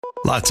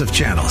Lots of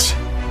channels,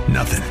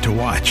 nothing to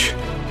watch,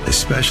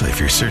 especially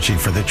if you're searching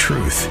for the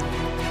truth.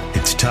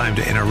 It's time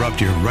to interrupt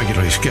your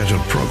regularly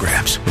scheduled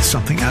programs with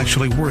something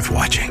actually worth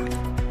watching.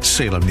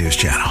 Salem News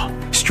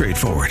Channel.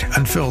 Straightforward,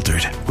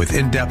 unfiltered, with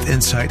in-depth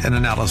insight and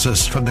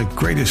analysis from the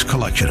greatest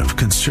collection of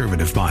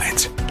conservative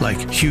minds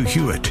like Hugh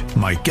Hewitt,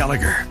 Mike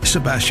Gallagher,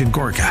 Sebastian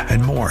Gorka,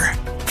 and more.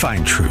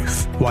 Find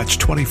truth. Watch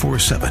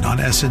 24/7 on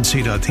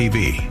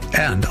snc.tv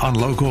and on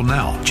Local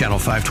Now, Channel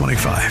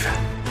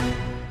 525.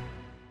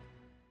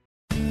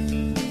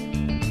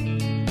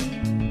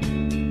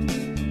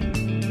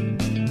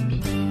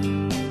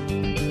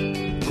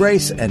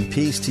 Grace and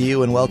peace to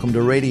you, and welcome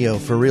to Radio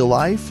for Real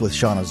Life with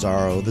Sean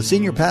Azzaro, the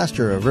senior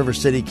pastor of River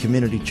City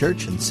Community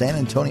Church in San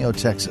Antonio,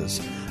 Texas.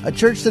 A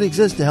church that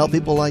exists to help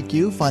people like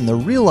you find the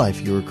real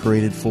life you were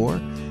created for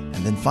and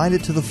then find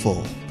it to the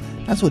full.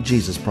 That's what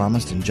Jesus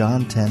promised in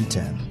John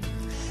 10:10.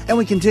 And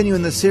we continue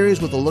in this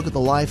series with a look at the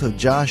life of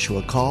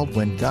Joshua, called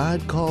When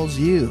God Calls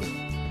You.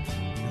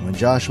 And when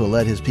Joshua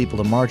led his people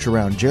to march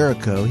around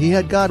Jericho, he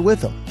had God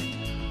with him.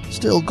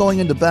 Still, going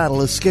into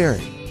battle is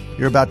scary.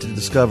 You're about to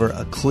discover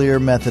a clear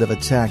method of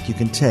attack you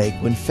can take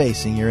when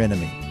facing your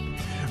enemy.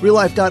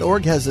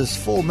 RealLife.org has this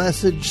full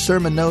message,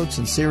 sermon notes,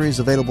 and series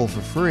available for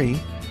free.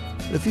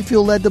 But if you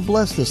feel led to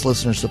bless this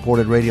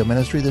listener-supported radio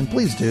ministry, then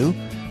please do.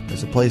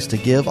 There's a place to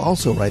give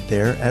also right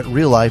there at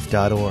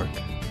RealLife.org.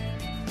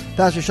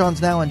 Pastor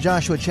Sean's now in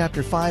Joshua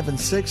chapter 5 and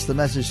 6. The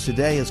message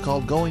today is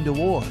called Going to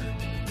War.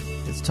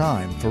 It's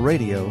time for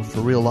Radio for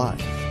Real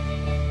Life.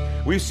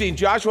 We've seen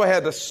Joshua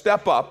had to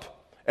step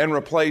up and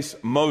replace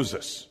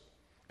Moses.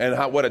 And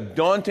what a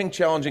daunting,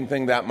 challenging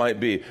thing that might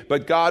be.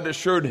 But God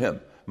assured him,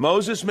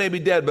 Moses may be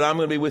dead, but I'm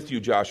going to be with you,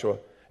 Joshua.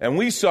 And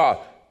we saw,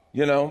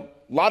 a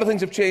lot of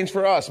things have changed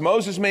for us.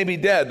 Moses may be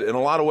dead in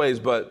a lot of ways,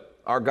 but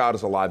our God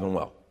is alive and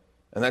well.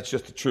 And that's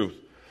just the truth.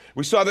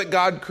 We saw that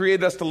God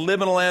created us to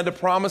live in a land of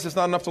promise. It's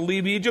not enough to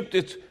leave Egypt.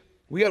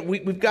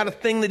 We've got a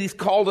thing that he's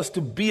called us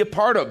to be a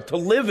part of, to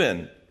live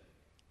in.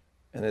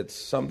 And it's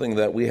something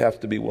that we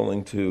have to be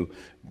willing to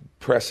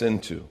press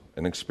into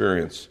and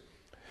experience.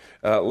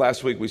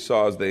 Last week we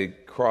saw as they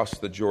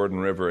crossed the Jordan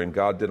River and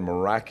God did a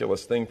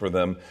miraculous thing for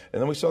them. And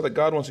then we saw that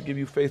God wants to give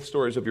you faith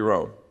stories of your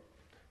own.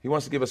 He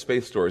wants to give us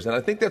faith stories. And I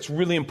think that's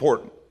really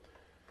important,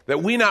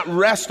 that we not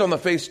rest on the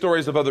faith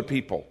stories of other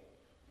people.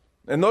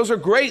 And those are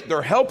great.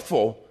 They're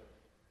helpful.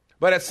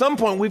 But at some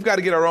point we've got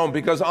to get our own,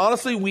 because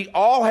honestly, we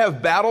all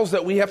have battles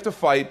that we have to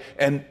fight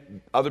and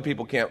other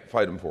people can't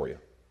fight them for you.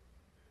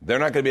 They're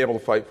not going to be able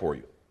to fight for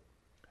you.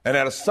 And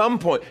at some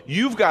point,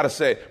 you've got to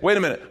say, wait a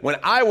minute, when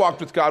I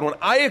walked with God, when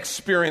I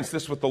experienced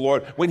this with the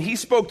Lord, when he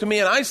spoke to me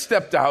and I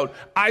stepped out,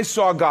 I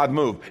saw God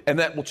move. And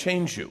that will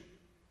change you.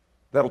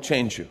 That'll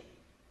change you.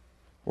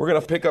 We're going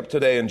to pick up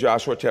today in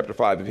Joshua chapter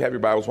 5. If you have your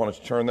Bibles, why don't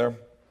you turn there?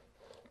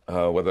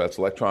 Whether that's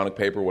electronic,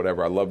 paper,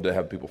 whatever. I love to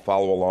have people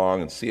follow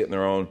along and see it in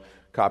their own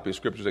copy of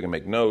Scriptures. They can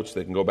make notes.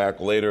 They can go back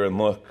later and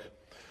look.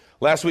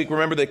 Last week,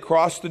 remember, they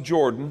crossed the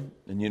Jordan.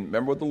 And you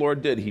remember what the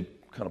Lord did? He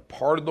kind of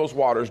parted those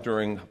waters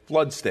during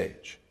flood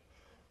stage.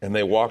 And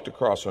they walked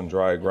across on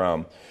dry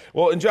ground.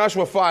 Well, in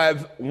Joshua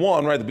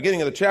 5:1, right at the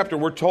beginning of the chapter,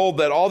 we're told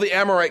that all the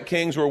Amorite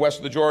kings who were west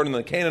of the Jordan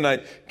and the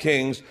Canaanite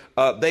kings,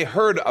 they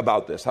heard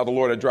about this, how the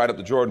Lord had dried up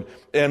the Jordan.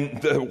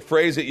 And the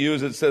phrase it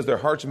uses, it says their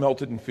hearts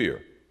melted in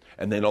fear,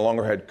 and they no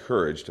longer had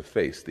courage to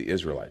face the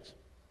Israelites.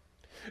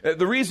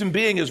 The reason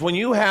being is when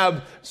you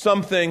have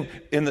something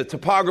in the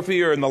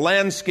topography or in the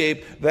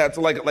landscape that's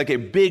like a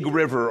big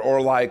river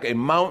or like a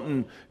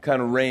mountain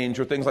kind of range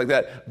or things like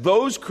that,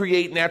 those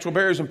create natural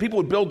barriers, and people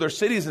would build their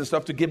cities and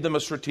stuff to give them a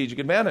strategic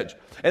advantage.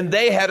 And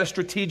they had a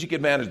strategic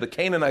advantage. The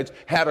Canaanites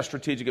had a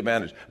strategic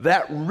advantage.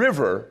 That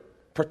river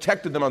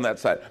protected them on that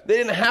side. They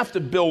didn't have to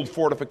build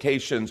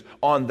fortifications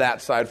on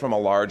that side from a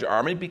large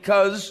army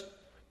because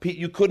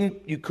you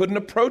couldn't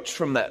approach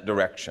from that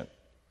direction.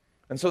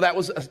 And so that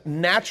was a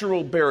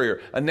natural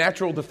barrier, a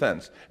natural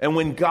defense. And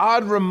when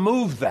God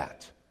removed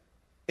that,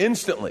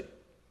 instantly,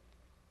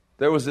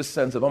 there was this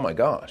sense of, oh my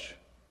gosh,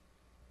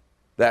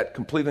 that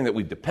complete thing that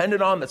we depended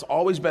on, that's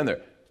always been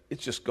there,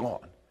 it's just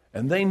gone.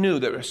 And they knew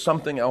there was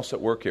something else at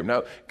work here.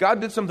 Now,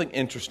 God did something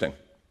interesting.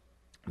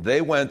 They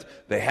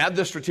had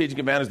this strategic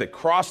advantage, they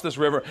crossed this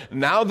river,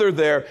 now they're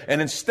there,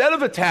 and instead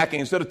of attacking,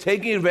 instead of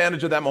taking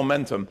advantage of that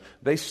momentum,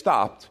 they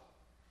stopped.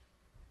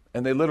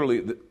 And they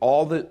literally,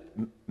 all the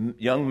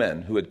young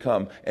men who had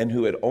come and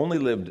who had only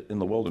lived in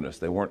the wilderness,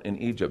 they weren't in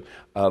Egypt,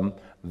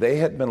 they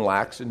had been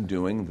lax in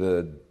doing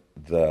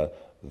the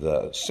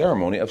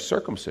ceremony of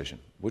circumcision,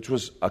 which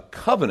was a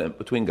covenant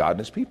between God and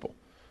his people.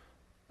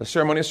 The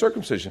ceremony of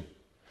circumcision.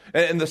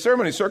 And the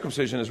ceremony of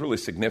circumcision is really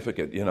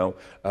significant,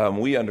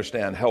 we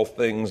understand health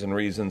things and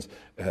reasons,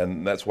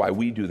 and that's why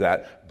we do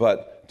that.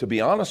 But to be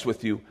honest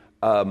with you,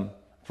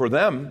 for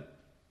them,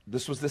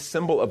 this was this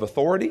symbol of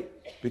authority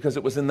because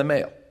it was in the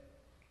male.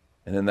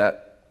 And in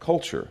that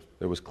culture,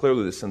 there was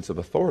clearly this sense of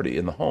authority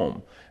in the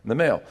home, in the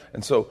male.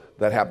 And so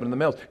that happened in the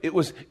males. It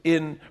was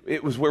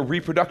where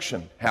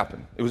reproduction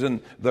happened. It was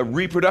in the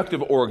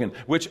reproductive organ,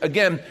 which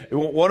again,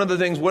 one of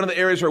the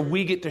areas where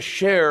we get to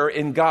share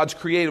in God's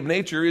creative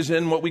nature is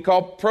in what we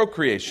call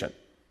procreation.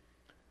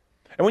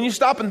 And when you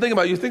stop and think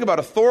about it, you think about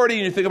authority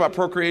and you think about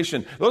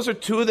procreation. Those are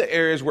two of the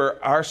areas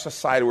where our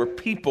society, where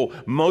people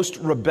most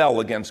rebel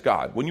against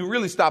God. When you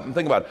really stop and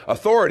think about it,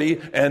 authority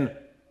and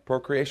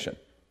procreation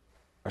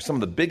are some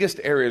of the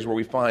biggest areas where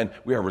we find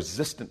we are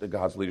resistant to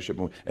God's leadership,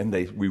 and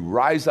we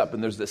rise up,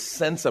 and there's this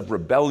sense of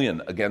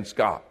rebellion against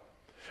God.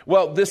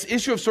 Well, this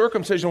issue of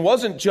circumcision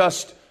wasn't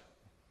just,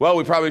 well,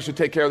 we probably should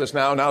take care of this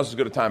now. Now's as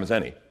good a time as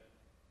any.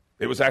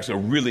 It was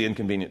actually a really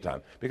inconvenient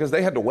time because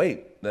they had to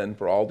wait then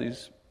for all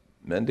these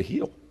men to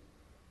heal.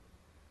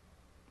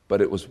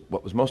 But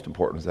what was most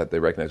important is that they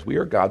recognized we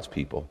are God's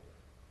people.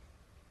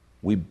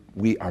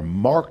 We are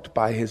marked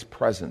by his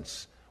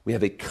presence. We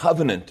have a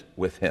covenant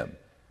with him,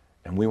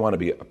 and we want to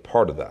be a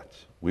part of that.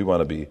 We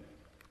want to be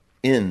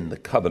in the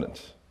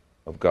covenant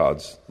of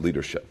God's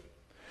leadership.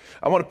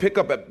 I want to pick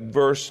up at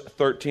verse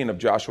 13 of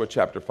Joshua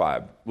chapter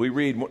 5. We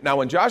read, "Now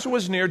when Joshua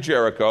was near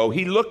Jericho,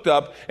 he looked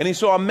up and he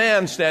saw a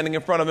man standing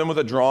in front of him with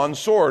a drawn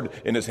sword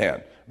in his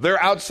hand."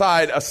 They're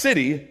outside a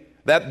city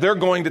that they're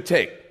going to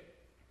take.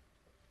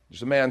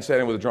 There's a man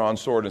standing with a drawn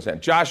sword in his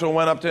hand. Joshua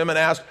went up to him and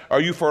asked,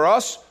 "Are you for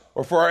us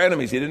or for our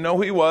enemies?" He didn't know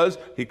who he was.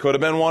 He could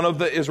have been one of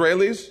the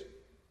Israelis,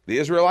 the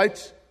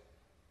Israelites,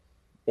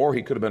 or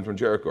he could have been from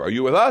Jericho. "Are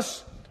you with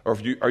us or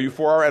are you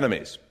for our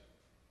enemies?"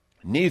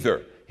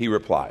 "Neither," he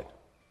replied.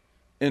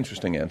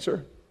 Interesting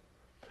answer.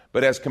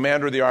 "But as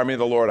commander of the army of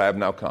the Lord, I have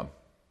now come."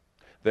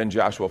 Then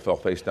Joshua fell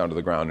face down to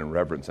the ground in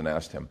reverence and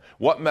asked him,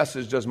 "What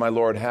message does my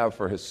Lord have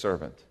for his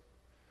servant?"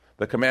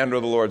 The commander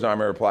of the Lord's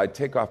army replied,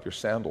 "Take off your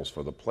sandals,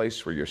 for the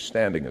place where you're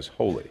standing is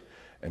holy."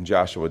 And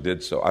Joshua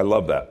did so. I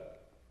love that.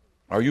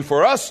 "Are you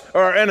for us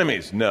or our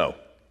enemies?" "No."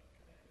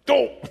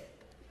 Go.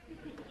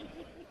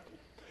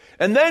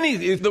 And then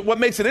what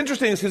makes it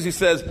interesting is because he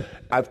says,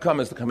 "I've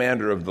come as the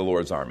commander of the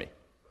Lord's army."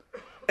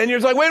 And you're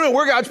like, wait a minute,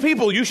 we're God's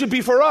people. You should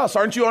be for us.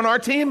 Aren't you on our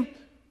team?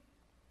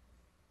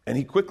 And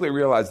he quickly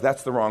realized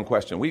that's the wrong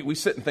question. We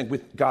sit and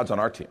think God's on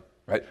our team,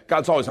 right?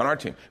 God's always on our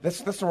team.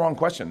 That's the wrong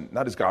question.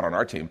 Not is God on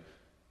our team.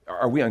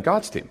 Are we on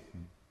God's team?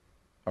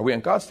 Are we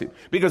on God's team?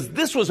 Because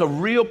this was a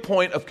real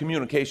point of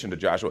communication to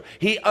Joshua.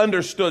 He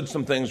understood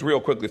some things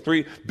real quickly.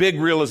 3 big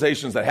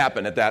realizations that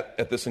happened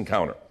at this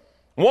encounter.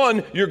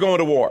 One, you're going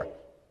to war.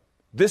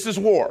 This is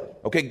war.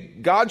 Okay,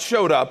 God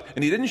showed up,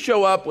 and he didn't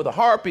show up with a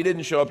harp. He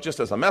didn't show up just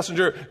as a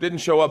messenger. Didn't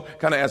show up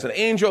kind of as an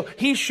angel.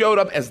 He showed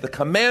up as the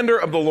commander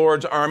of the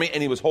Lord's army,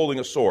 and he was holding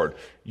a sword.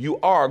 You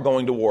are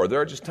going to war.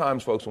 There are just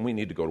times, folks, when we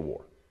need to go to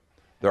war.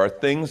 There are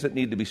things that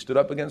need to be stood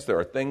up against. There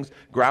are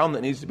ground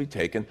that needs to be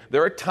taken.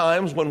 There are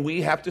times when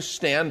we have to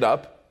stand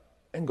up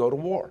and go to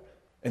war.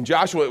 And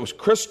Joshua, it was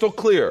crystal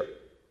clear.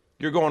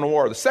 You're going to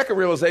war. The second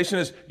realization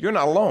is you're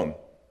not alone.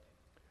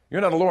 You're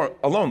not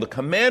alone. The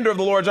commander of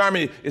the Lord's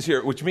army is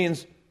here, which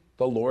means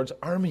the Lord's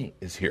army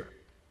is here.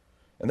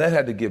 And that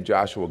had to give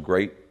Joshua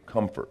great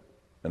comfort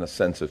and a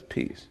sense of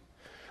peace.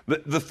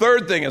 The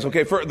third thing is,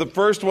 the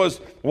first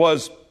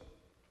was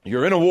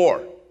you're in a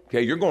war.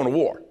 Okay, you're going to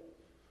war.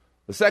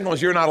 The second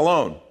was you're not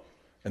alone.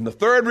 And the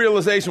third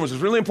realization, which is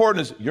really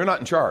important, is you're not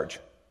in charge.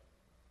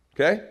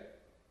 Okay?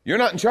 You're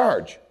not in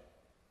charge.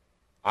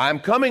 I'm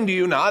coming to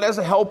you not as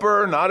a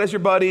helper, not as your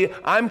buddy.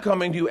 I'm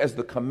coming to you as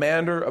the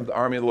commander of the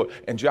army of the Lord.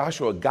 And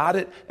Joshua got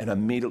it and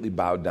immediately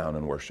bowed down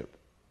in worship.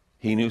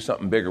 He knew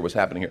something bigger was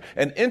happening here.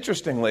 And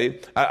interestingly,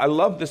 I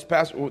love this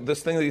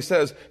thing that he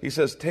says. He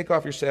says, "Take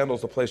off your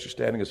sandals, the place you're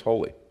standing is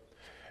holy."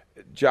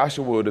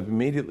 Joshua would have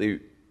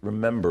immediately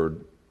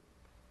remembered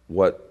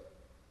what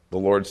the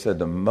Lord said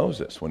to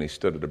Moses when he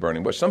stood at a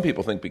burning bush. Some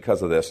people think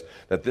because of this,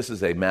 that this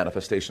is a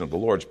manifestation of the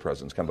Lord's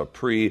presence, kind of a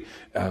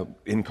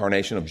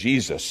pre-incarnation of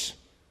Jesus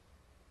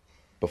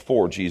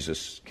before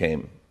Jesus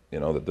came,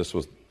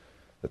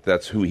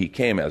 that's who he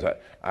came as.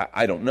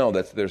 I don't know.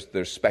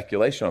 There's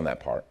speculation on that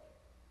part.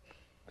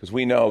 Because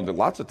we know that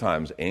lots of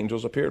times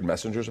angels appeared,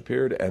 messengers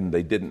appeared, and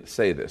they didn't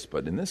say this.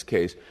 But in this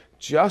case,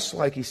 just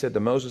like he said to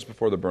Moses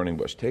before the burning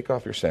bush, "Take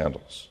off your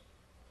sandals."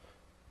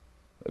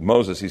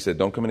 Moses, he said,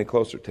 "Don't come any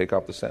closer. Take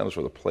off the sandals,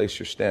 for the place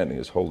you're standing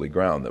is holy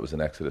ground." That was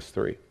in Exodus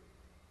 3.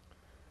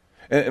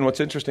 And what's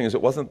interesting is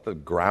it wasn't the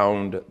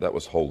ground that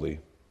was holy.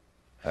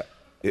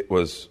 It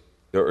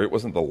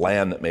wasn't the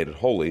land that made it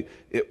holy.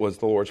 It was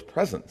the Lord's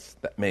presence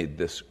that made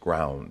this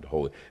ground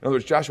holy. In other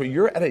words, Joshua,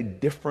 you're at a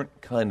different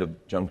kind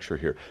of juncture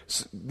here.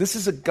 This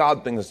is a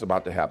God thing that's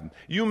about to happen.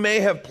 You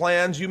may have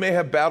plans, you may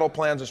have battle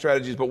plans and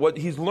strategies, but what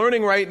he's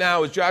learning right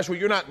now is, Joshua,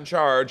 you're not in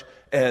charge,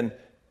 and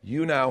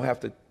you now have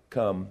to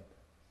come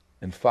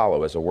and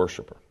follow as a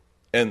worshiper.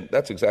 And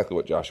that's exactly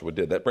what Joshua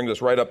did. That brings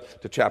us right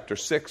up to chapter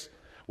 6.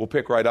 We'll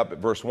pick right up at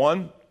verse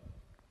 1.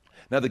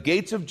 "Now the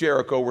gates of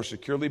Jericho were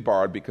securely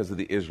barred because of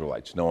the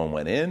Israelites. No one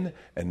went in,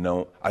 and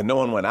no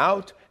one went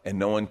out, and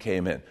no one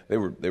came in." They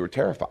were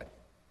terrified.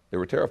 They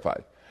were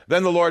terrified.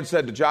 Then the Lord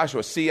said to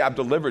Joshua, see, I've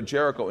delivered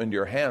Jericho into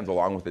your hands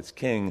along with its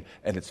king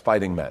and its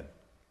fighting men.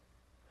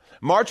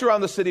 March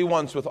around the city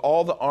once with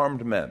all the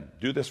armed men.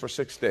 Do this for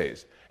 6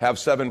 days. Have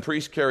 7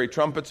 priests carry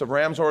trumpets of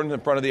ram's horns in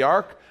front of the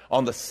ark.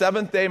 On the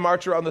 7th day,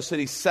 march around the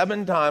city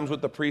 7 times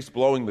with the priests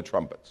blowing the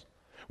trumpets.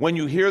 When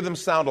you hear them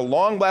sound a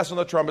long blast on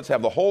the trumpets,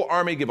 have the whole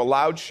army give a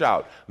loud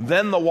shout.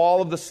 Then the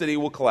wall of the city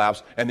will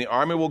collapse, and the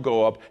army will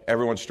go up,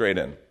 everyone straight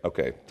in.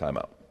 Okay, time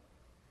out.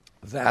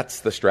 That's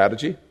the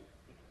strategy.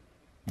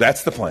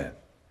 That's the plan.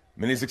 I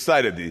mean, he's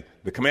excited.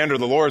 The commander of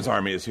the Lord's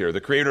army is here, the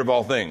creator of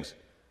all things.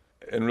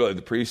 And really,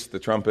 the priests, the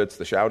trumpets,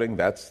 the shouting,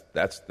 that's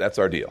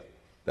our deal.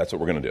 That's what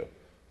we're going to do.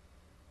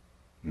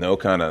 No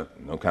kind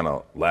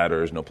of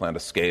ladders, no plan to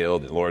scale,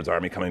 the Lord's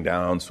army coming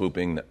down,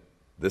 swooping.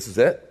 This is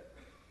it.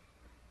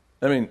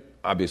 I mean,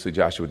 obviously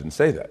Joshua didn't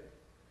say that.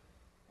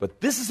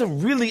 But this is a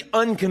really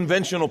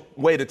unconventional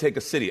way to take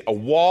a city, a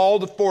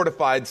walled,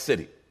 fortified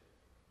city.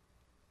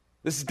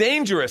 This is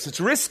dangerous. It's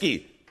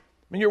risky.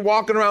 I mean, you're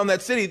walking around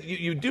that city.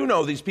 You do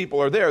know these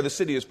people are there. The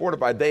city is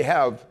fortified. They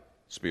have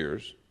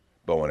spears,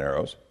 bow and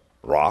arrows,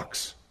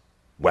 rocks,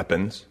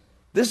 weapons.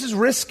 This is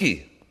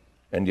risky.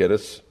 And yet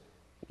it's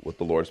what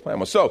the Lord's plan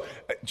was. So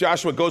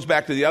Joshua goes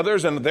back to the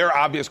others, and their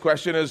obvious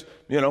question is,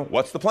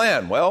 what's the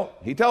plan? Well,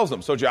 he tells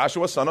them. So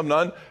Joshua, son of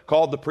Nun,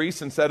 called the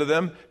priests and said to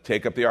them,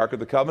 take up the ark of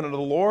the covenant of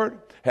the Lord,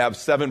 have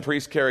 7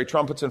 priests carry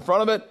trumpets in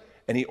front of it,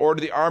 and he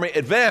ordered the army,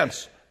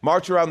 advance,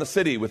 march around the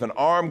city with an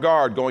armed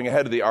guard going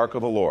ahead of the ark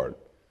of the Lord.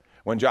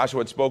 When Joshua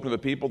had spoken to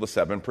the people, the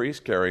 7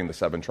 priests carrying the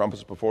 7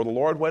 trumpets before the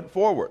Lord went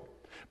forward,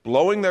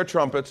 blowing their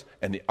trumpets,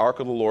 and the ark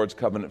of the Lord's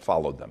covenant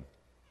followed them.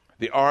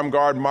 The armed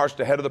guard marched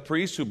ahead of the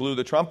priests who blew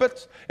the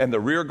trumpets, and the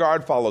rear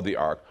guard followed the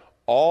ark.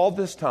 All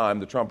this time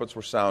the trumpets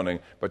were sounding,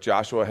 but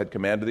Joshua had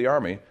commanded the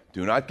army,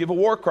 do not give a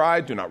war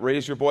cry, do not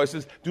raise your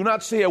voices, do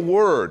not say a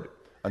word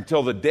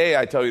until the day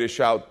I tell you to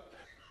shout,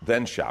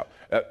 then shout.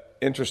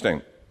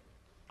 Interesting.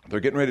 They're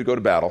getting ready to go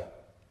to battle,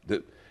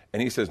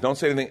 and he says, don't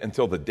say anything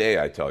until the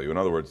day I tell you. In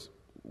other words,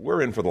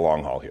 we're in for the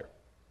long haul here.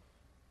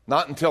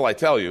 Not until I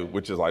tell you,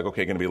 which is like,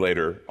 okay, going to be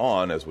later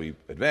on as we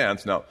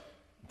advance. No.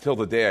 Till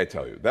the day I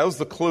tell you. That was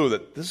the clue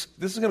that this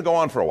is going to go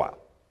on for a while.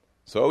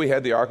 So we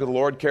had the ark of the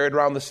Lord carried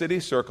around the city,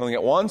 circling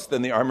it once.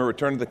 Then the army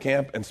returned to the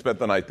camp and spent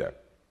the night there.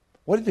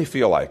 What did they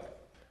feel like?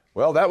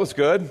 Well, that was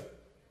good.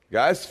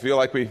 Guys, feel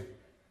like we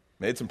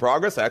made some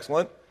progress?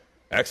 Excellent.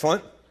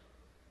 Excellent.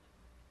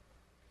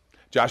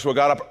 Joshua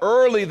got up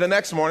early the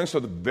next morning, so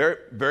the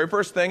very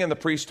first thing, and the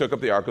priests took up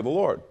the ark of the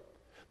Lord.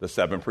 The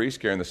 7 priests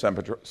carrying the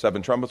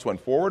 7 trumpets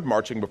went forward,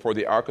 marching before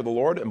the ark of the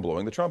Lord and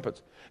blowing the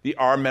trumpets. The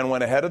armed men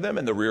went ahead of them,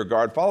 and the rear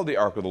guard followed the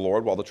ark of the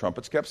Lord while the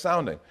trumpets kept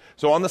sounding.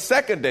 So on the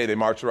 2nd day, they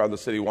marched around the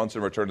city once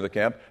and returned to the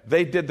camp.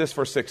 They did this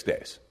for 6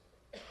 days.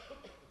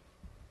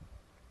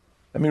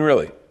 I mean,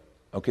 really.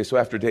 Okay, so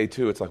after day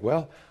 2, it's like,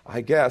 well,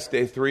 I guess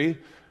day 3.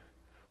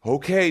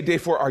 Okay, day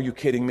 4, are you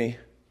kidding me?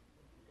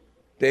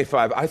 Day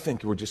 5, I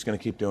think we're just going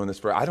to keep doing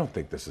this I don't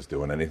think this is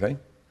doing anything.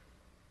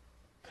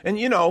 And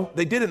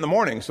they did it in the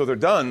morning, so they're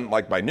done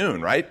like by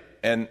noon, right?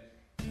 And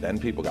then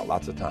people got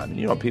lots of time. And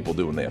you know what people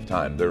do when they have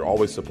time? They're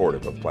always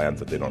supportive of plans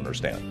that they don't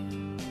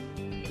understand.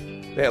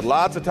 They had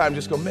lots of time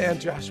just go, man,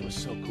 Joshua's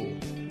so cool.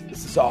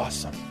 This is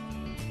awesome.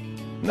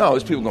 No,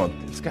 there's people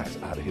going, this guy's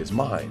out of his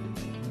mind.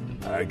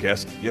 I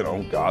guess,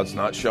 God's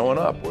not showing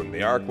up. When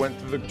the ark went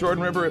through the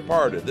Jordan River, it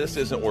parted. This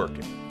isn't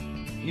working.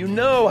 You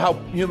know how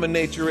human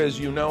nature is.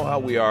 You know how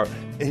we are.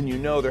 And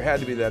there had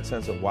to be that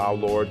sense of, wow,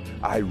 Lord,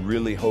 I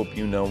really hope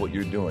you know what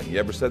you're doing. You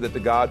ever said that to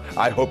God?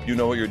 I hope you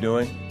know what you're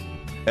doing.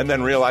 And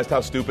then realized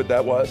how stupid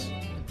that was?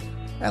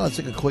 And let's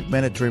take a quick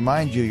minute to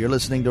remind you, you're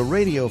listening to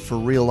Radio for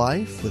Real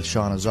Life with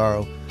Sean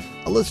Azzaro,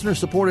 a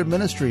listener-supported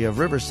ministry of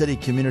River City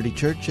Community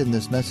Church, in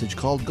this message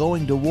called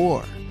Going to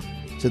War.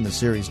 It's in the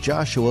series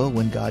Joshua,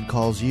 When God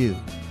Calls You,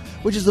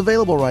 which is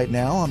available right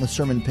now on the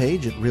sermon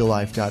page at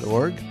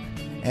reallife.org.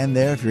 And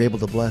there, if you're able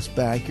to bless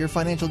back, your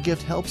financial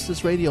gift helps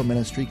this radio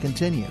ministry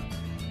continue.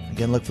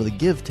 Again, look for the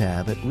Give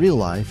tab at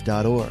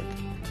reallife.org.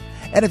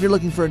 And if you're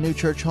looking for a new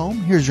church home,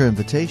 here's your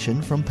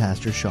invitation from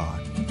Pastor Sean.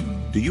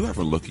 Do you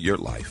ever look at your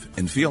life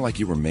and feel like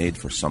you were made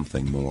for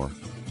something more?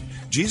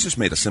 Jesus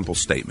made a simple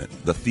statement.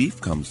 The thief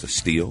comes to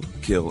steal,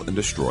 kill, and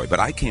destroy, but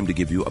I came to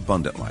give you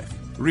abundant life,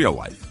 real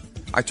life.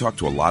 I talk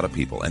to a lot of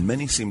people, and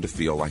many seem to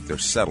feel like they're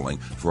settling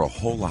for a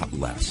whole lot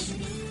less.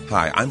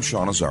 Hi, I'm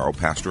Sean Azzaro,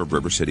 pastor of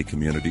River City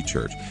Community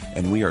Church,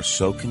 and we are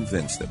so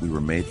convinced that we were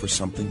made for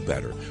something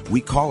better. We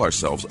call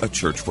ourselves a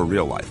church for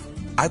real life.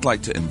 I'd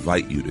like to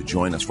invite you to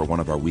join us for one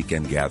of our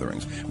weekend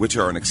gatherings, which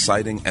are an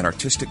exciting and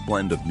artistic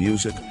blend of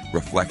music,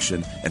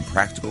 reflection, and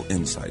practical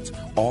insights,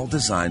 all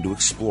designed to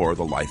explore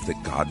the life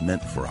that God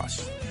meant for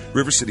us.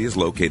 River City is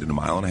located 1.5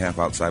 miles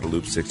outside of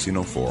Loop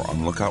 1604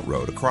 on Lookout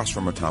Road across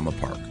from Otama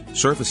Park.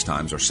 Service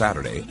times are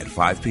Saturday at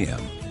 5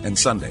 p.m. and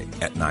Sunday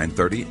at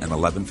 9:30 and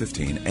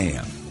 11:15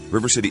 a.m.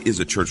 River City is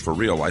a church for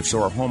real life,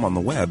 so our home on the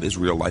web is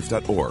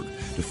reallife.org.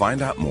 To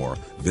find out more,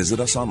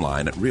 visit us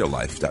online at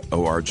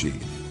reallife.org.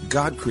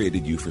 God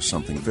created you for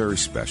something very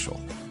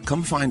special.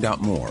 Come find out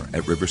more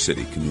at River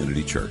City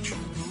Community Church.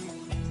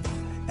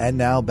 And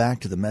now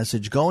back to the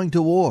message, Going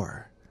to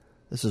War.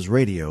 This is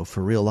Radio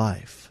for Real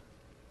Life.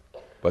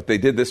 But they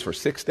did this for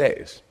 6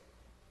 days.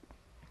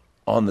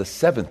 On the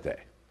seventh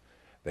day,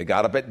 they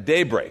got up at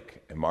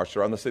daybreak and marched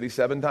around the city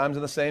 7 times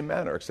in the same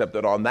manner, except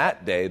that on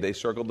that day they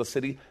circled the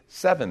city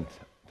 7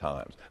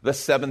 times. The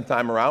 7th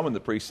time around, when the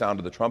priest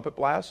sounded the trumpet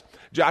blast,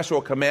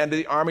 Joshua commanded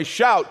the army,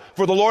 "Shout,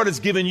 for the Lord has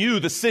given you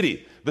the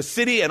city. The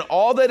city and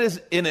all that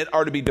is in it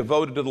are to be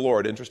devoted to the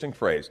Lord." Interesting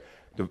phrase.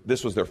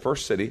 This was their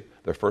first city,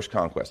 their first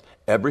conquest.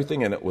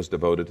 Everything in it was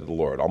devoted to the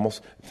Lord.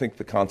 Almost think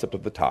the concept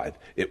of the tithe.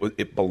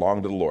 It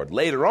belonged to the Lord.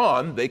 Later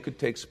on, they could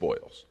take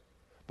spoils.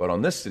 But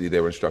on this city,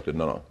 they were instructed,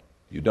 no,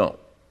 you don't.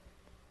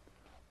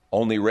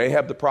 Only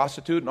Rahab the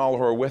prostitute and all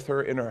who are with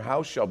her in her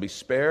house shall be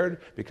spared,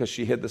 because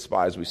she hid the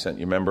spies we sent.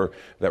 You remember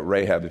that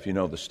Rahab, if you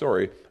know the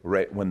story,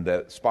 when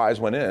the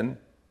spies went in,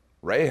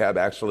 Rahab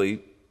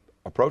actually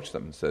approached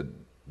them and said,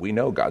 "We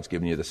know God's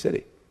given you the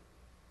city."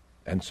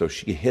 And so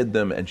she hid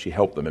them and she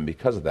helped them. And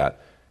because of that,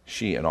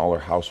 she and all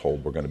her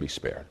household were going to be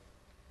spared.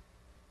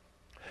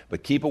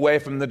 But keep away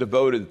from the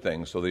devoted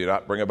things so that you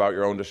not bring about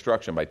your own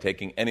destruction by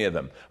taking any of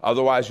them.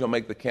 Otherwise, you'll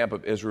make the camp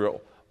of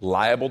Israel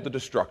liable to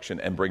destruction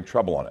and bring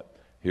trouble on it.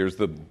 Here's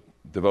the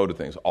devoted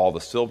things. All the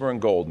silver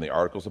and gold and the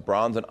articles of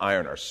bronze and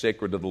iron are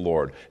sacred to the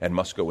Lord and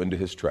must go into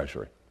his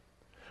treasury.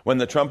 When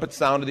the trumpet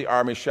sounded, the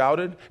army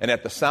shouted, and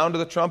at the sound of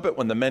the trumpet,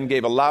 when the men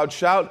gave a loud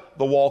shout,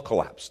 the wall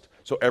collapsed.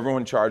 So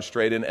everyone charged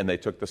straight in, and they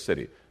took the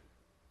city.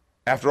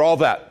 After all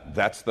that,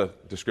 that's the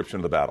description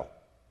of the battle.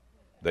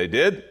 They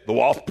did, the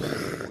wall,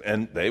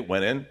 and they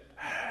went in,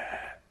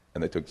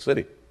 and they took the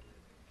city.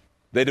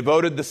 They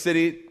devoted the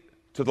city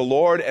to the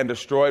Lord and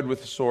destroyed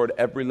with the sword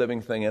every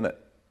living thing in it,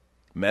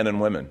 men and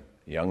women,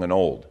 young and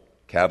old,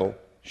 cattle,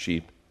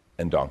 sheep,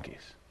 and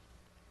donkeys.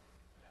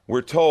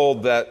 We're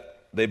told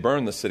that they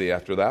burned the city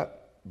after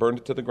that, burned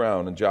it to the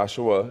ground, and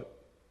Joshua,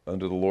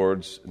 under the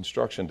Lord's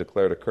instruction,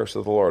 declared a curse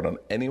of the Lord on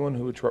anyone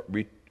who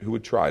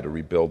would try to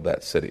rebuild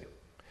that city.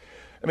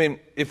 I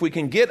mean, if we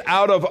can get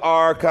out of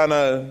our kind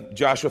of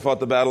Joshua fought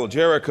the battle of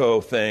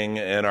Jericho thing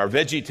and our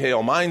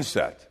VeggieTale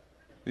mindset,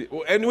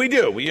 and we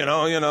do,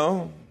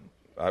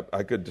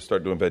 I could just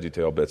start doing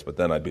VeggieTale bits, but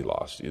then I'd be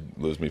lost. You'd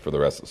lose me for the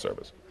rest of the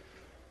service.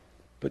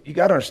 But you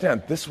got to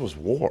understand, this was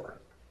war.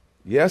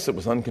 Yes, it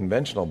was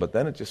unconventional, but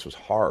then it just was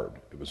hard.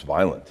 It was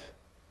violent.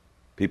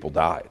 People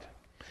died.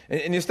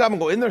 And you stop and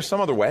go, isn't there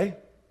some other way?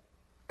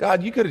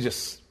 God, you could have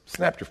just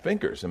snapped your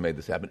fingers and made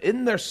this happen.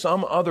 Isn't there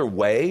some other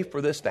way for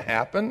this to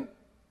happen?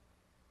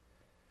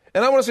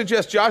 And I want to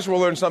suggest Joshua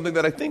learned something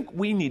that I think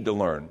we need to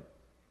learn.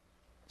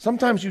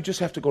 Sometimes you just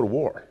have to go to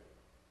war.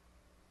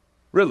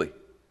 Really.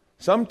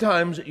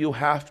 Sometimes you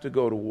have to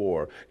go to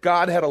war.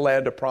 God had a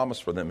land of promise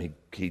for them.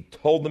 He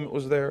told them it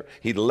was there.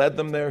 He led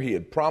them there. He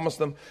had promised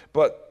them.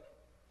 But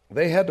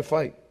they had to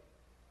fight.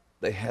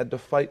 They had to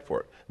fight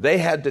for it. They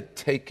had to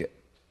take it.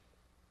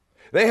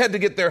 They had to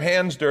get their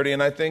hands dirty,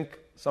 and I think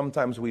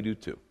sometimes we do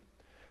too.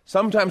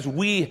 Sometimes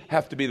we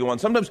have to be the one.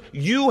 Sometimes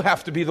you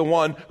have to be the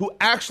one who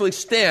actually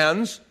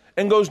stands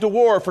and goes to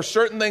war for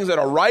certain things that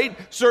are right,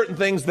 certain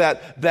things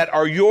that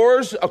are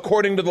yours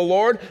according to the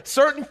Lord,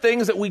 certain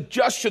things that we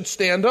just should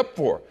stand up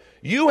for.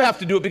 You have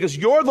to do it because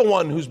you're the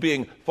one who's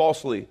being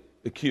falsely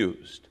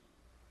accused.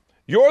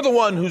 You're the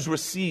one who's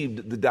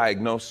received the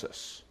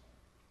diagnosis.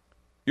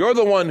 You're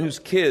the one whose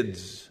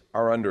kids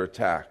are under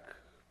attack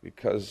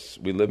because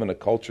we live in a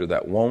culture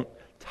that won't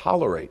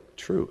tolerate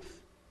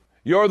truth.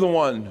 You're the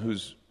one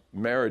whose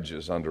marriage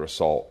is under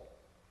assault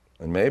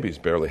and maybe is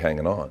barely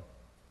hanging on.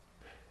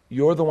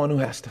 You're the one who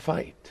has to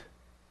fight.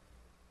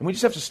 And we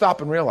just have to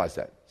stop and realize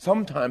that.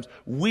 Sometimes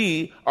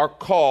we are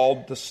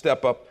called to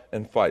step up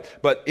and fight.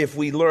 But if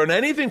we learn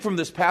anything from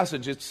this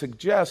passage, it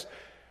suggests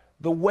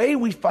the way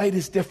we fight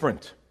is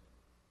different.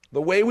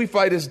 The way we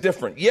fight is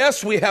different.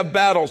 Yes, we have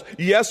battles.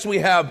 Yes, we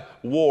have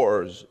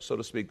wars, so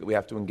to speak, that we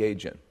have to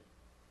engage in.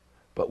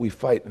 But we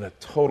fight in a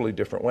totally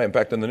different way. In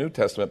fact, in the New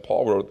Testament,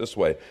 Paul wrote it this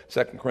way,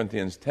 2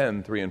 Corinthians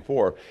 10, 3 and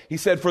 4. He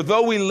said, "For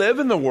though we live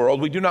in the world,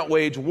 we do not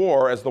wage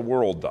war as the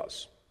world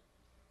does."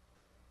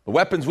 The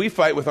weapons we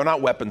fight with are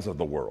not weapons of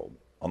the world.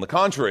 On the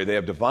contrary, they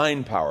have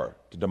divine power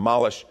to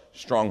demolish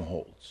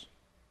strongholds.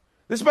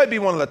 This might be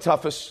one of the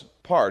toughest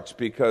parts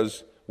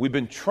because we've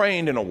been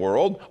trained in a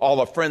world, all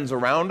the friends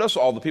around us,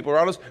 all the people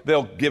around us,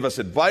 they'll give us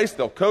advice,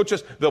 they'll coach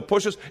us, they'll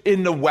push us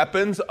in the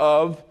weapons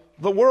of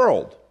the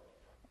world.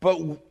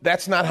 But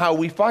that's not how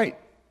we fight.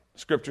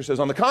 Scripture says,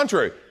 on the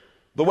contrary,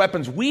 the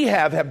weapons we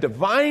have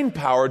divine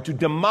power to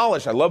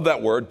demolish, I love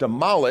that word,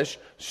 demolish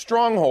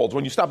strongholds.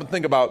 When you stop and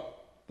think about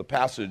the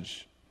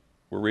passage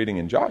we're reading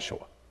in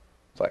Joshua,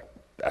 it's like,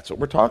 that's what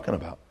we're talking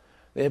about.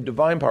 They have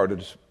divine power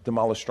to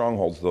demolish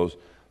strongholds,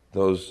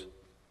 those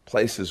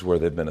places where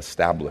they've been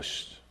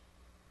established,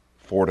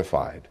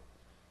 fortified,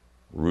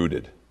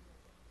 rooted,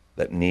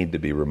 that need to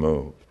be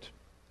removed.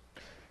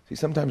 See,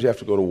 sometimes you have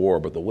to go to war,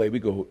 but the way we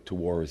go to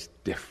war is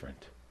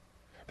different.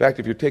 In fact,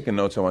 if you're taking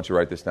notes, I want you to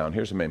write this down.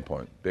 Here's the main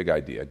point, big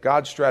idea.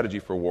 God's strategy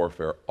for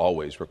warfare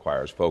always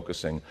requires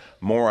focusing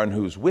more on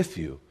who's with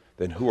you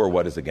than who or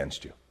what is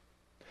against you.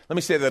 Let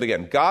me say that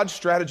again. God's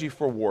strategy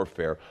for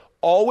warfare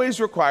always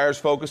requires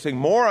focusing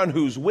more on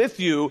who's with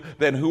you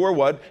than who or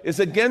what is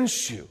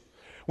against you.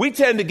 We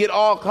tend to get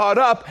all caught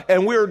up,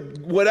 and we're,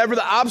 whatever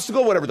the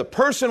obstacle, whatever the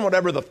person,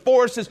 whatever the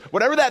force is,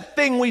 whatever that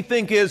thing we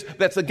think is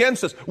that's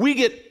against us, we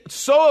get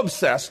so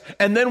obsessed,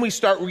 and then we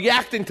start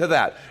reacting to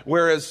that.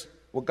 Whereas,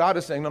 well, God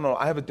is saying, no,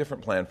 I have a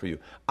different plan for you.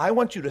 I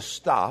want you to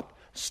stop,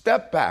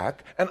 step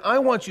back, and I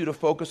want you to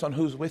focus on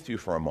who's with you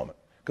for a moment,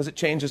 because it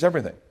changes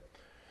everything.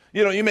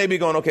 You know, you may be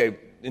going, okay,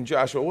 in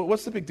Joshua,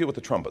 what's the big deal with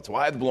the trumpets?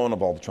 Why are they blowing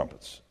up all the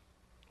trumpets?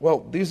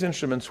 Well, these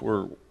instruments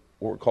were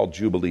called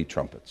Jubilee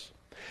trumpets.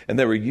 And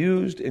they were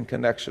used in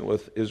connection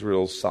with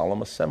Israel's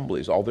solemn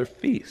assemblies, all their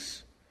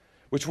feasts,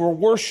 which were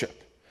worship.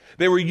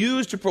 They were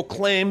used to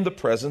proclaim the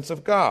presence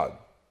of God,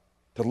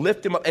 to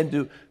lift him up and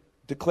to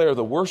declare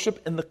the worship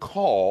and the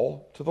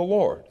call to the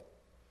Lord.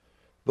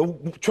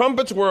 The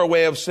trumpets were a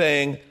way of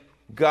saying,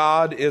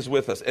 God is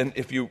with us. And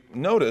if you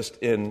noticed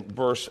in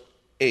verse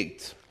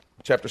 8,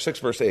 chapter 6,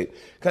 verse 8.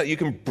 You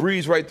can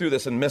breeze right through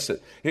this and miss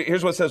it.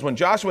 Here's what it says. When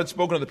Joshua had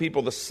spoken to the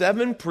people, the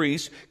 7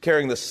 priests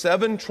carrying the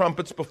 7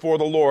 trumpets before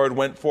the Lord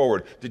went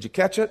forward. Did you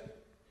catch it?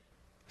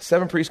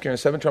 7 priests carrying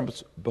 7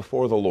 trumpets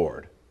before the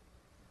Lord.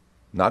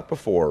 Not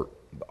before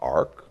the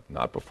ark,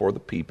 not before the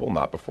people,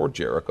 not before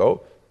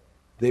Jericho.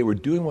 They were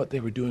doing what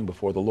they were doing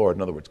before the Lord.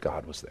 In other words,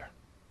 God was there.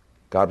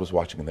 God was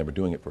watching, and they were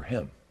doing it for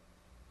him.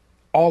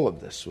 All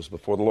of this was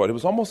before the Lord. It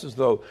was almost as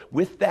though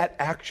with that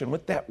action,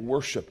 with that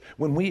worship,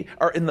 when we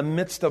are in the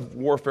midst of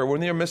warfare, when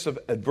we're in the midst of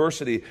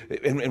adversity,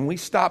 and we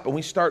stop and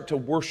we start to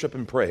worship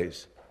and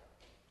praise,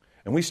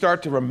 and we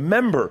start to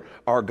remember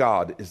our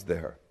God is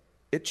there,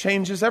 it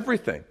changes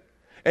everything.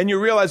 And you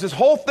realize this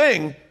whole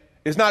thing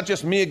is not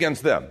just me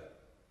against them.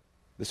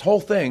 This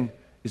whole thing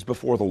is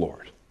before the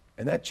Lord.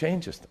 And that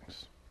changes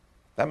things.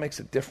 That makes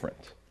it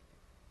different.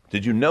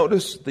 Did you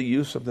notice the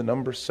use of the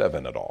number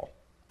 7 at all?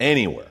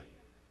 Anywhere?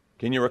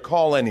 Can you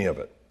recall any of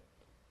it?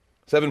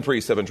 7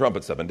 priests, 7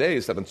 trumpets, 7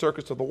 days, 7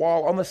 circuits of the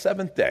wall on the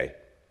 7th day.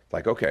 It's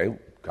like, okay,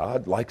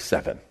 God likes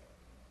 7.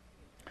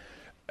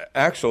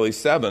 Actually,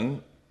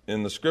 7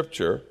 in the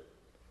scripture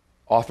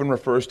often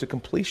refers to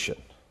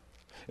completion.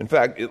 In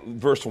fact,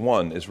 verse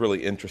 1 is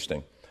really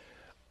interesting.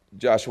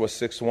 Joshua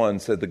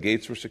 6:1 said the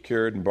gates were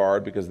secured and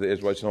barred because the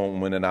Israelites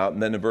don't win and out.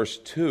 And then in verse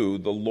 2,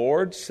 the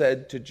Lord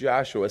said to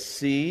Joshua,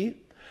 see,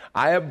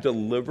 I have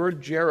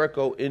delivered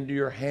Jericho into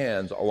your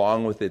hands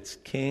along with its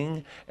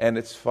king and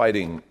its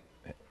fighting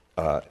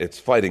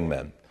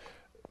men.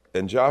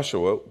 And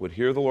Joshua would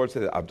hear the Lord say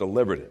that, I've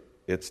delivered it.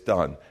 It's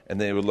done.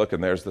 And then he would look,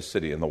 and there's the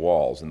city and the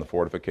walls and the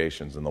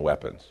fortifications and the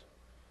weapons.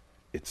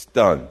 It's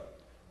done.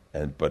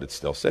 But it's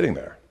still sitting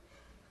there.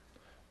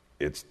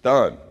 It's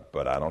done,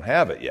 but I don't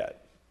have it yet.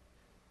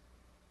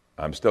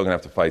 I'm still going to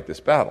have to fight this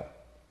battle.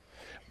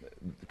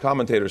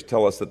 Commentators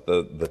tell us that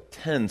the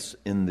tense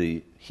in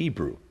the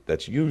Hebrew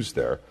that's used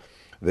there,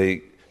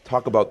 they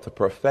talk about the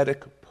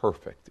prophetic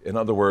perfect. In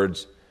other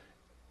words,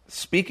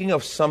 speaking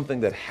of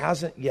something that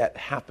hasn't yet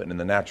happened in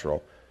the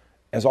natural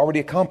as already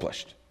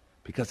accomplished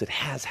because it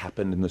has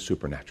happened in the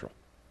supernatural.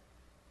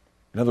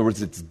 In other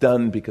words, it's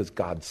done because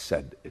God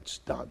said it's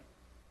done.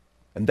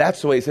 And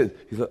that's the way he said,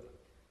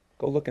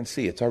 go look and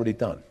see. It's already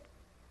done.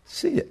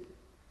 See it.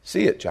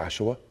 See it,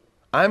 Joshua.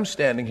 I'm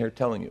standing here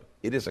telling you,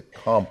 it is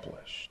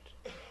accomplished.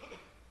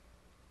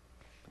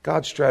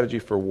 God's strategy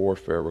for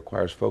warfare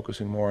requires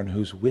focusing more on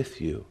who's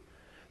with you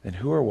than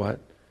who or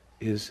what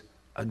is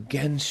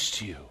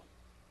against you.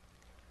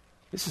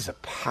 This is a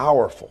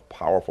powerful,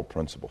 powerful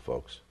principle,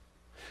 folks.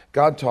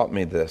 God taught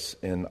me this,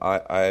 and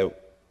I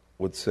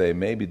would say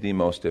maybe the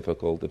most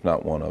difficult, if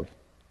not one of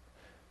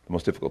the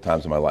most difficult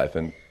times of my life,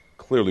 and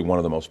clearly one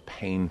of the most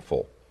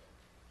painful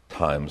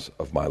times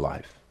of my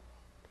life.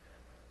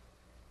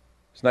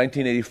 It's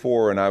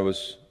 1984, and I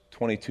was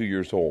 22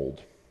 years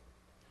old,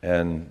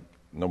 and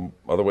no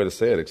other way to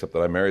say it except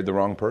that I married the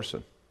wrong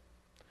person.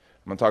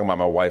 I'm not talking about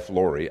my wife,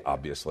 Lori,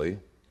 obviously.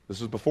 This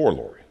was before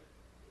Lori.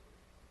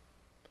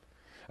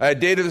 I had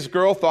dated this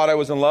girl, thought I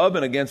was in love,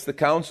 and against the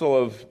counsel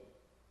of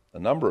a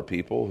number of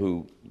people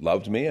who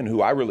loved me and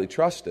who I really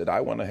trusted,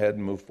 I went ahead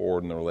and moved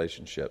forward in the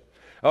relationship.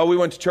 We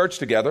went to church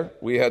together.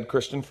 We had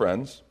Christian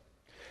friends.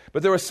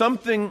 But there was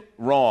something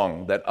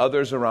wrong that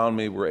others around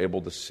me were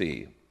able to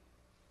see.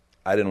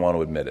 I didn't want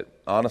to admit it.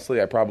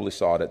 Honestly, I probably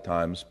saw it at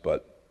times,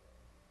 but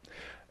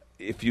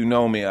if you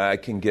know me, I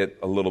can get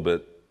a little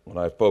bit, when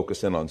I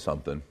focus in on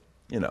something,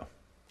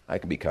 I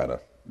can be kind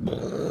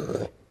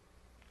of...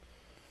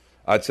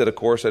 I'd said, of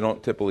course, I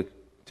don't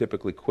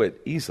typically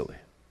quit easily.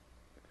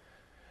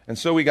 And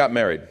so we got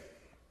married.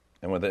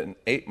 And within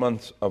 8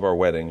 months of our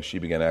wedding, she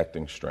began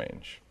acting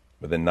strange.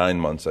 Within 9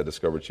 months, I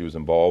discovered she was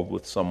involved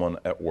with someone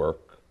at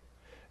work.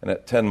 And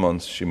at 10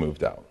 months, she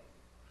moved out.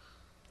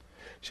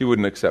 She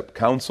wouldn't accept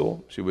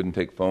counsel. She wouldn't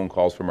take phone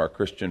calls from our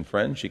Christian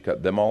friends. She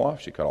cut them all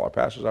off. She cut all our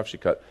pastors off. She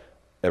cut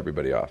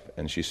everybody off.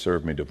 And she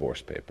served me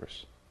divorce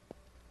papers.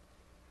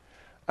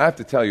 I have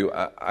to tell you,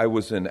 I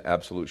was in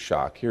absolute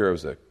shock. Here I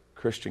was a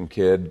Christian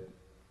kid,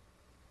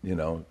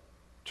 I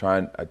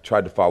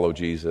tried to follow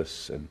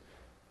Jesus, and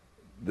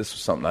this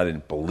was something I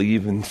didn't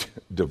believe in,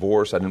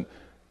 divorce.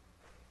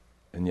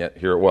 And yet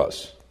here it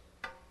was.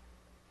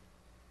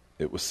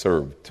 It was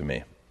served to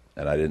me,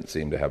 and I didn't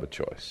seem to have a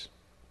choice.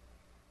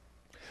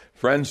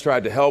 Friends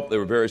tried to help. They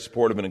were very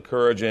supportive and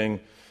encouraging.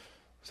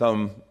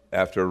 Some,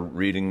 after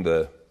reading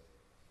the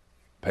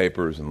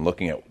papers and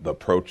looking at the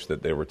approach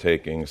that they were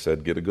taking,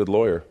 said, get a good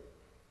lawyer.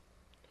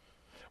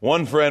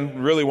 One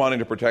friend, really wanting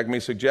to protect me,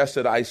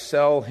 suggested I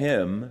sell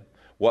him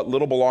what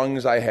little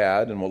belongings I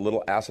had and what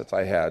little assets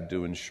I had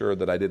to ensure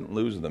that I didn't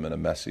lose them in a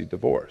messy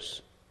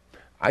divorce.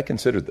 I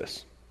considered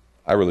this.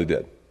 I really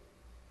did.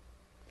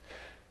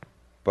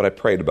 But I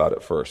prayed about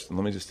it first. And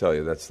let me just tell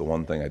you, that's the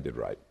one thing I did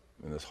right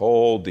in this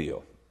whole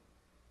deal.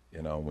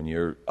 You know, when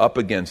you're up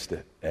against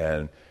it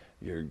and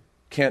you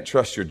can't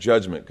trust your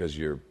judgment because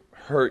you're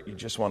hurt, you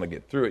just want to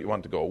get through it, you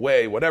want it to go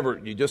away, whatever,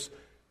 you just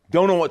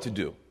don't know what to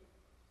do.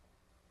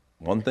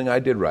 One thing I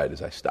did right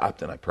is I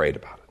stopped and I prayed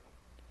about it.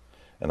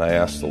 And I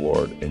asked the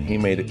Lord, and He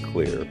made it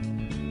clear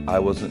I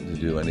wasn't to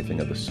do anything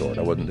of the sort.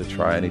 I wasn't to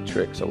try any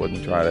tricks. I wasn't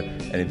to try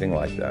anything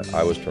like that.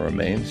 I was to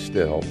remain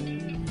still,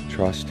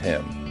 trust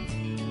Him,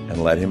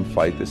 and let Him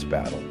fight this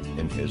battle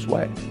in His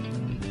way.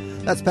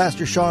 That's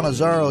Pastor Sean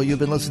Azzaro. You've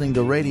been listening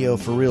to Radio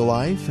for Real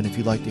Life, and if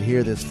you'd like to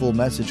hear this full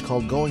message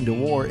called Going to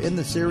War in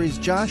the series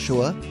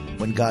Joshua,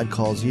 When God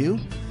Calls You,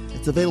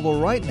 it's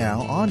available right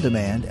now on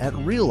demand at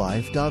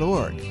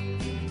reallife.org.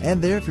 And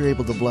there, if you're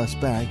able to bless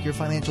back, your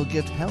financial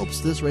gift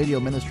helps this radio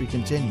ministry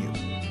continue.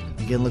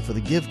 Again, look for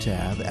the Give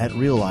tab at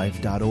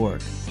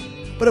reallife.org.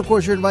 But of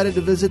course, you're invited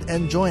to visit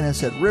and join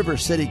us at River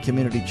City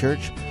Community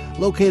Church,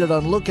 located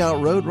on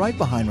Lookout Road right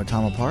behind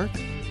Retama Park,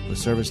 with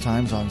service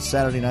times on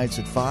Saturday nights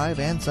at 5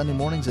 and Sunday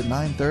mornings at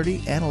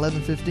 9:30 and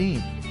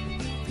 11:15.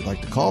 If you'd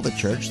like to call the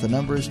church, the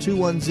number is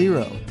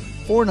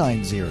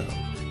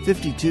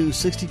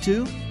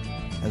 210-490-5262.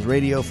 As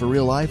Radio for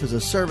Real Life is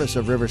a service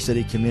of River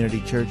City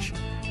Community Church,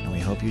 and we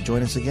hope you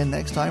join us again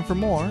next time for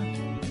more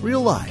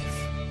Real Life.